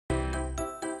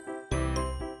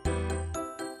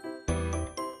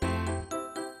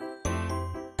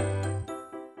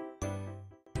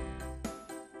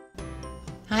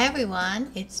Hi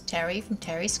everyone, it's Terry from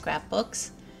Terry's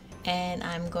Scrapbooks, and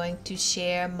I'm going to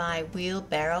share my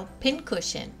Wheelbarrow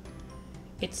Pincushion.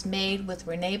 It's made with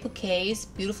Reneabouquet's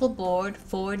beautiful board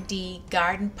 4D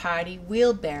Garden Party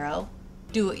Wheelbarrow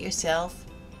Do-It-Yourself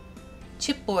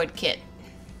Chipboard Kit.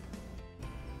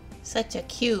 Such a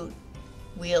cute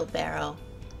wheelbarrow.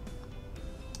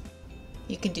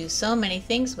 You can do so many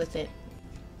things with it.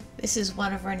 This is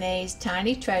one of Renea's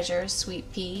Tiny Treasures Sweet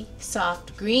Pea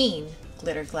Soft Green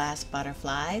Glitter Glass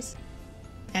Butterflies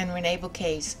and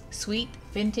Reneabouquet's Sweet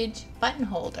Vintage Button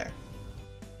Holder.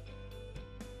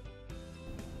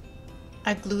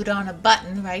 I glued on a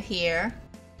button right here.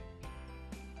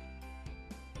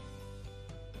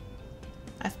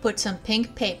 I've put some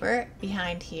pink paper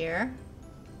behind here.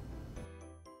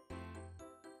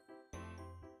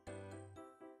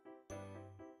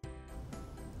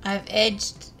 I've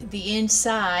edged the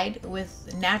inside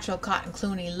with natural cotton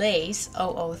Cluny lace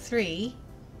 003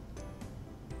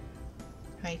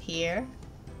 right here,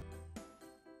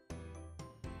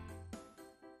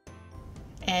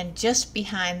 and just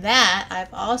behind that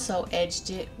I've also edged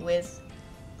it with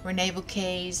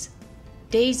Reneabouquet's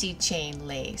daisy chain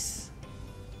lace,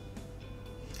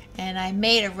 and I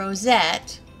made a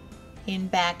rosette in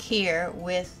back here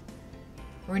with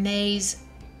Renea's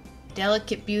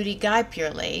Delicate Beauty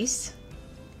Guipere lace,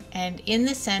 and in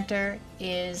the center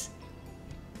is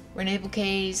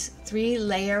Reneabouquet's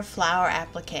 3-layer flower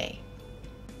applique,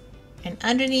 and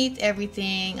underneath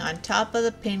everything on top of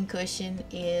the pincushion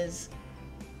is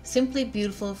simply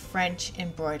beautiful French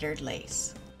embroidered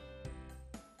lace.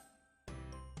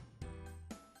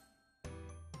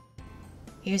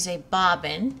 Here's a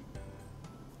bobbin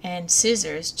and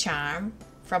scissors charm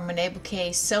from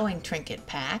Reneabouquet's sewing trinket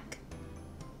pack.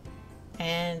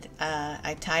 And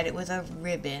I tied it with a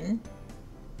ribbon,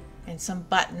 and some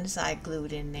buttons I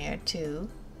glued in there too.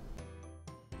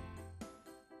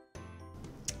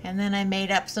 And then I made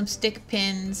up some stick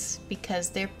pins because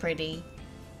they're pretty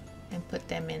and put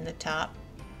them in the top.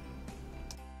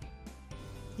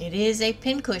 It is a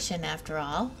pincushion after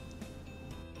all.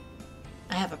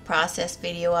 I have a process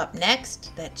video up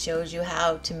next that shows you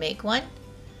how to make one,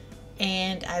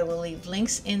 and I will leave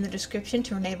links in the description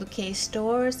to Reneabouquet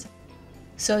stores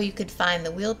so you could find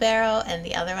the wheelbarrow and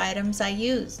the other items I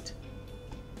used.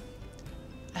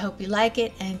 I hope you like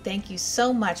it, and thank you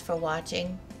so much for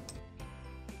watching.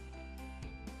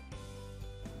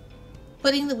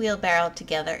 Putting the wheelbarrow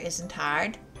together isn't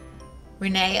hard.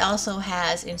 Renee also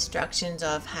has instructions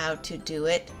of how to do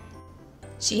it.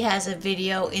 She has a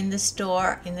video in the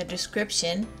store in the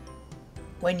description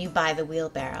when you buy the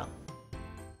wheelbarrow.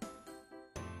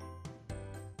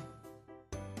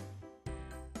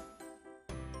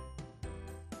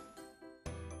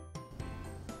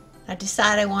 I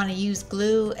decided I want to use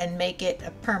glue and make it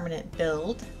a permanent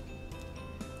build,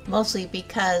 mostly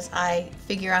because I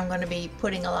figure I'm going to be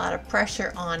putting a lot of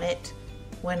pressure on it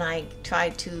when I try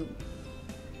to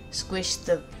squish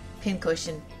the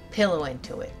pincushion pillow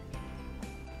into it.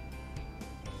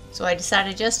 So I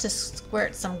decided just to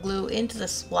squirt some glue into the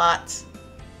slots,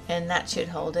 and that should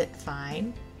hold it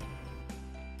fine.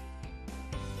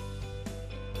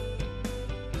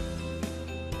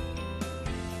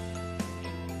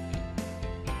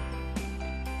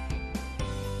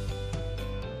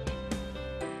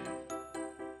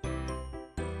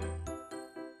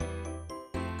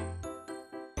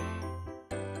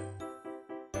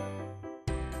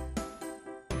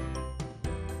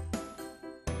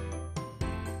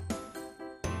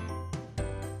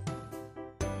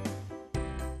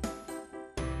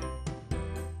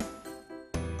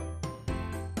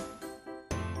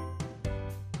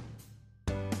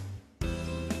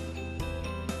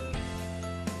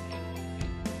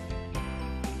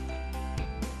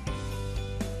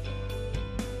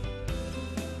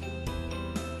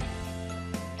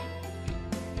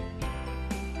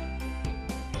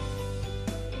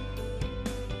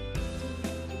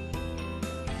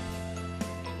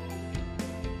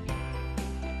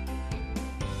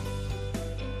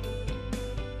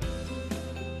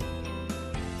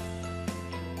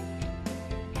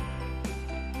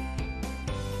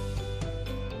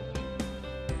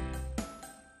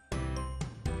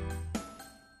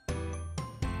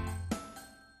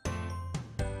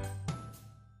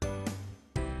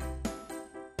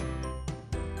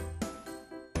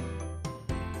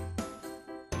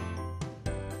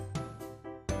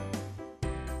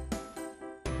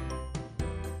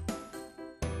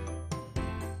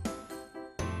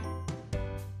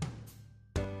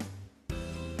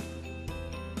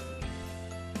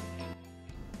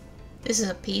 This is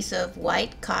a piece of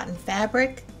white cotton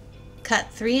fabric, cut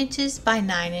 3 inches by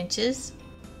 9 inches.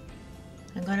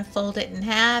 I'm going to fold it in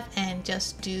half and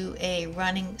just do a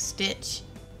running stitch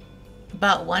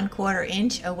about 1/4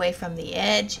 inch away from the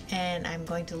edge, and I'm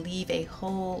going to leave a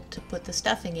hole to put the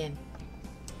stuffing in.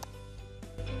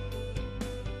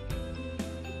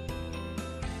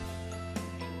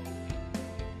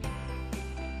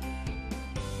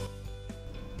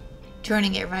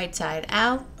 Turning it right side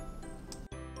out.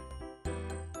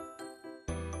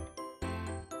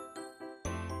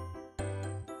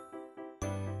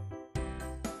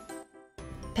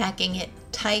 Packing it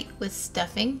tight with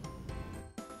stuffing.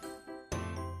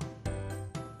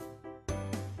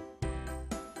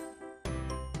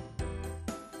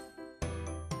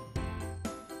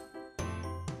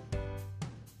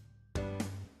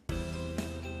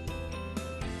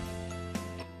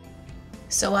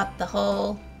 Sew up the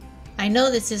hole. I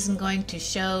know this isn't going to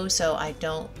show, so I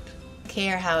don't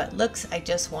care how it looks. I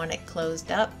just want it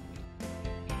closed up.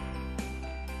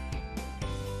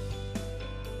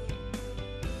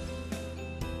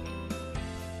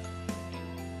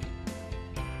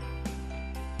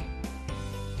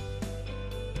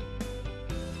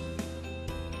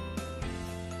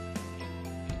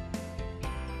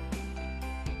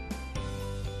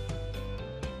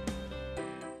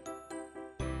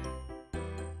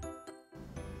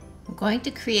 I'm going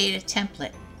to create a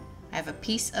template. I have a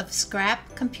piece of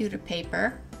scrap computer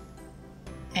paper,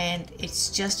 and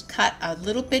it's just cut a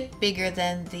little bit bigger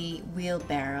than the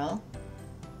wheelbarrow.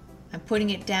 I'm putting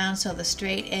it down so the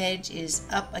straight edge is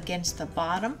up against the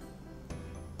bottom,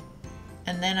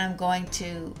 and then I'm going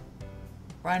to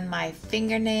run my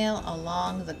fingernail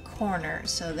along the corner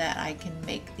so that I can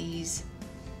make these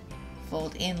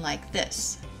fold in like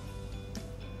this,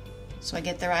 so I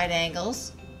get the right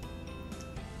angles.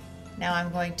 Now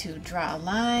I'm going to draw a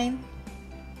line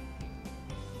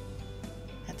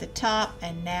at the top,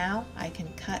 and now I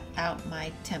can cut out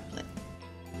my template.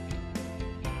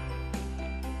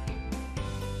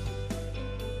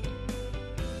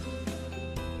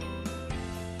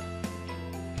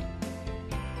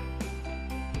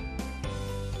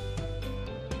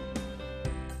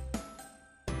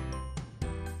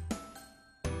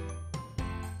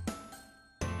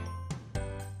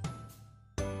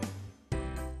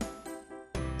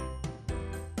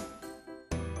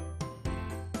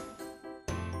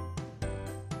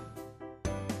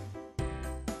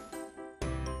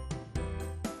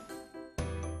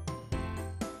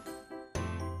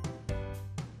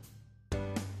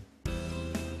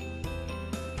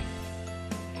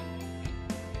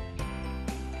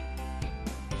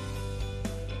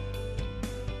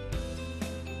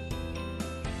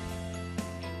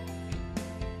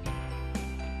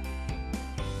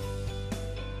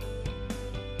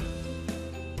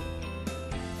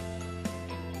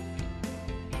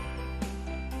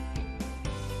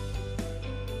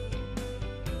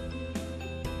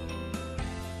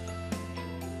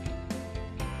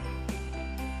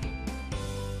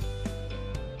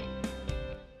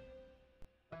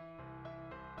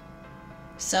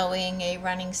 Sewing a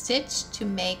running stitch to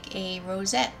make a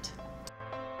rosette.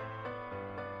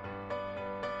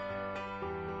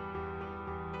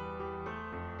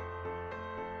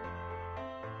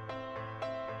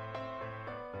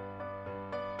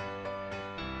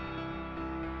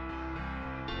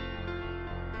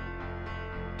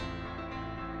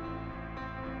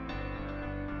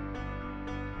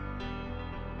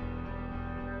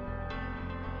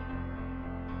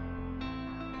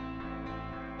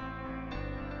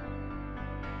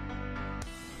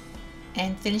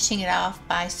 And finishing it off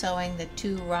by sewing the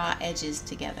two raw edges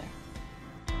together.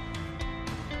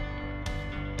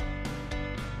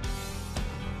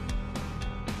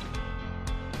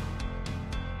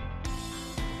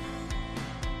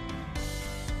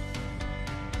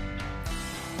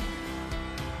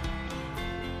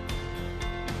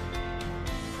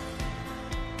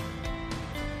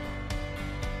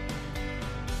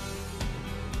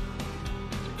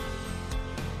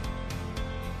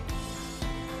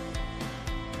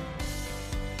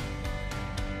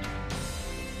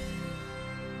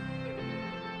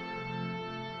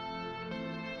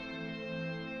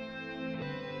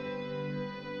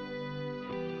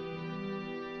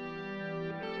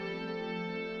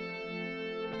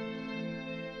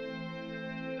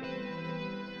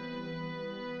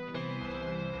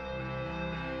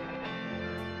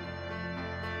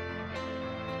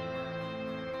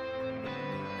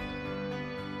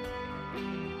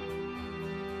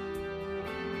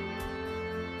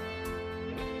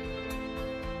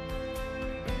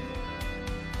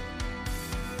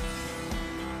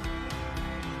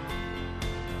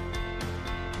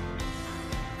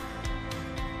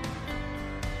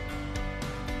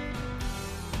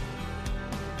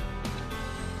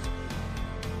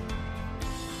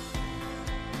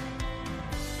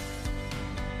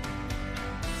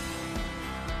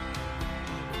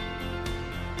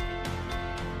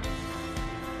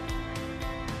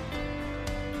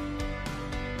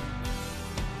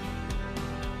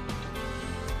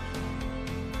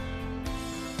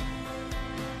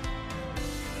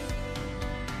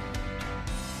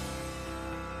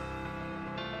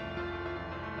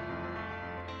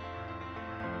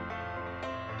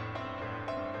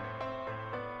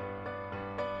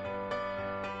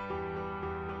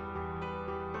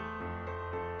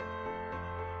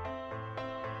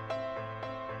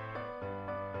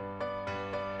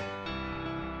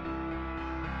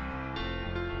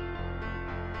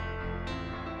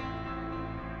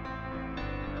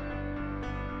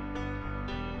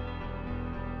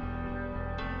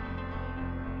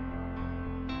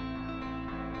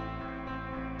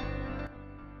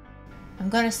 I'm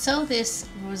going to sew this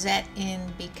rosette in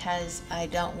because I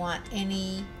don't want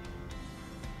any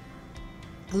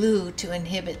glue to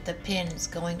inhibit the pins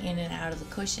going in and out of the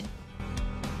cushion.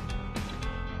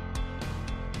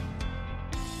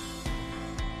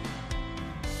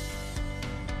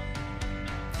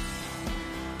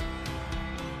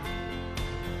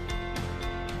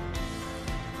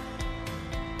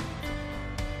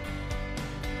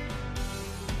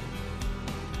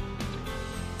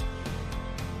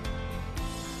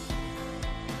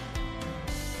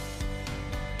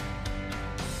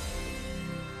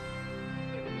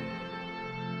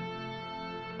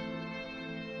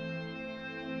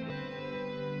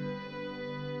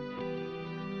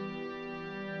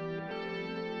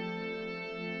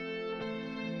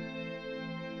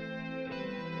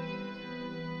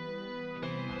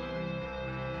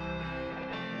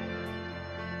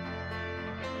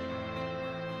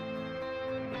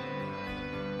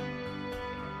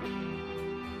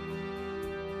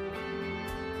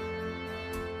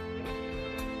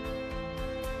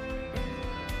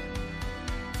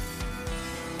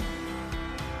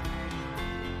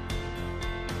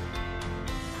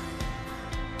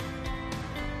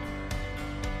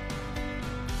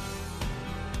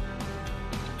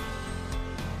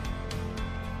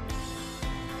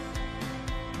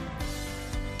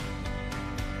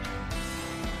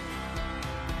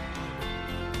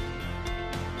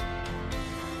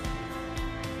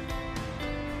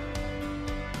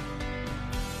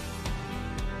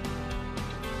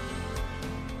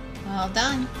 All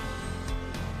done.